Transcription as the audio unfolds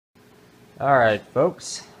Alright,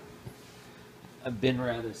 folks. I've been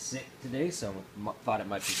rather sick today, so I thought it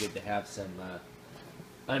might be good to have some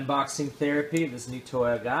unboxing therapy of this new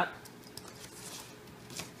toy I got.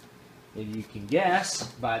 If you can guess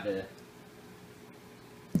by the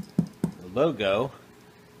logo,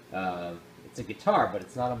 it's a guitar, but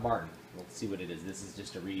it's not a Martin. Let's see what it is. This is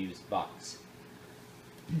just a reused box.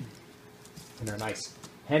 And they're nice.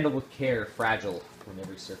 Handled with care, fragile on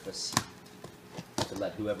every surface. To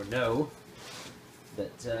let whoever know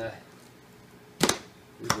that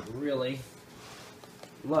we would really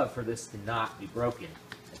love for this to not be broken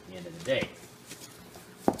at the end of the day.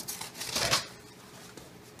 Okay.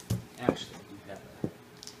 Actually, I do have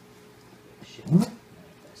a shipping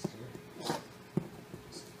manifest here.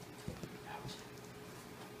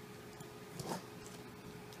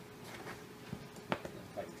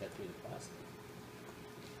 If I can cut through the plastic.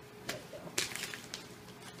 There we go.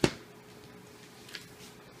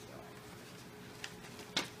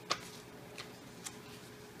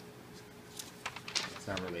 It's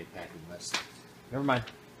not really a packing list. Never mind.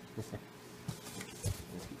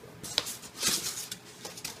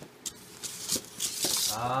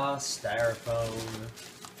 Ah, styrofoam.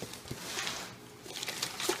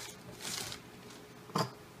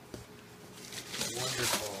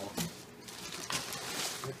 Wonderful.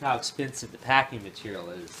 Look how expensive the packing material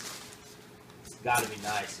is. It's got to be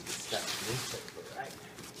nice to get stuff in newspaper, right?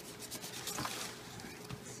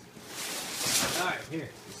 Alright, here.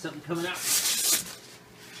 There's something coming out.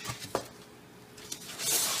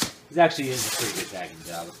 This actually is a pretty good packing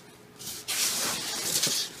job.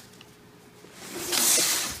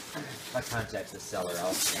 If I contact the seller,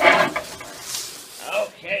 I'll...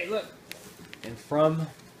 Okay, look. And from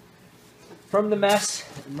the mess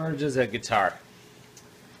emerges a guitar.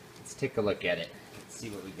 Let's take a look at it. Let's see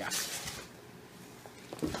what we got.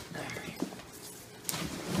 Alright.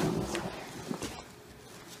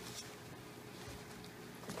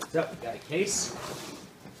 So, we got a case.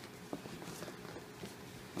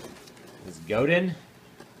 This is Godin.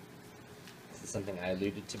 This is something I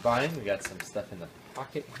alluded to buying. We got some stuff in the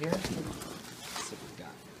pocket here. Let's see what we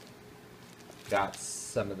got. Got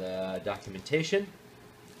some of the documentation,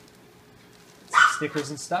 some stickers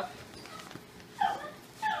and stuff.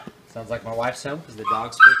 Sounds like my wife's home because the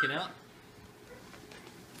dog's freaking out.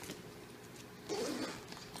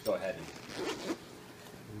 Go ahead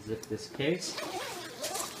and zip this case.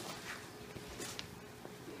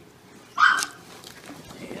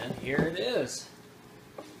 And here it is.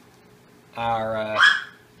 Our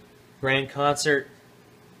grand concert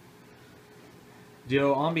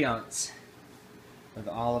duo ambiance with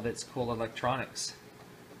all of its cool electronics.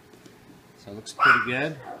 So it looks pretty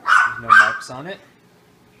good. There's no marks on it.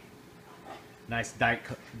 Nice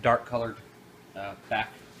dark colored back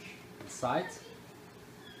and sides.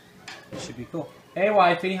 It should be cool. Hey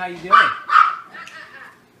wifey, how you doing?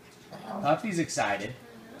 Puppy's excited.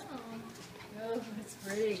 Oh, it's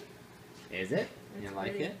pretty. Is it? It's You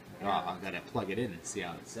like pretty. it? Yeah. Oh, I've got to plug it in and see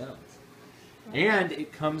how it sounds. And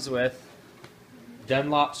it comes with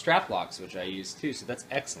Dunlop strap locks, which I use too, so that's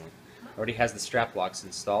excellent. Already has the strap locks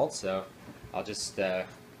installed, so I'll just find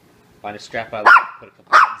a strap I like, put a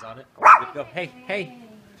couple buttons on it. We're good to go. Hey, hey,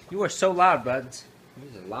 you are so loud, buds.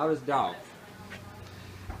 You're the loudest dog.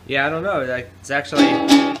 Yeah, I don't know. It's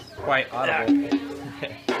actually quite audible.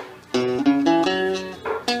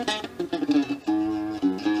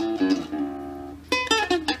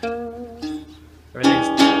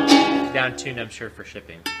 Everything's down tuned, I'm sure, for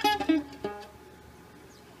shipping.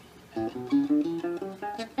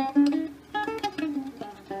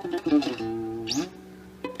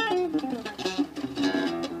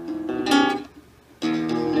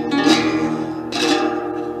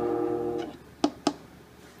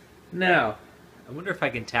 Now, I wonder if I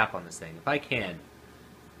can tap on this thing. If I can,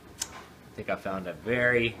 I think I found a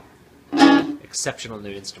very exceptional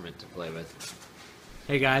new instrument to play with.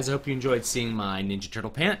 Hey guys, I hope you enjoyed seeing my Ninja Turtle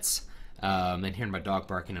pants and hearing my dog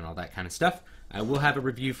barking and all that kind of stuff. I will have a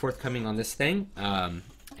review forthcoming on this thing. And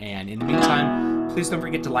in the meantime, please don't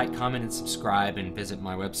forget to like, comment, and subscribe, and visit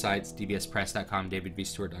my websites, dbspress.com,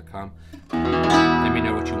 davidvstewart.com. Let me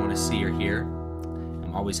know what you want to see or hear.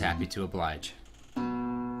 I'm always happy to oblige.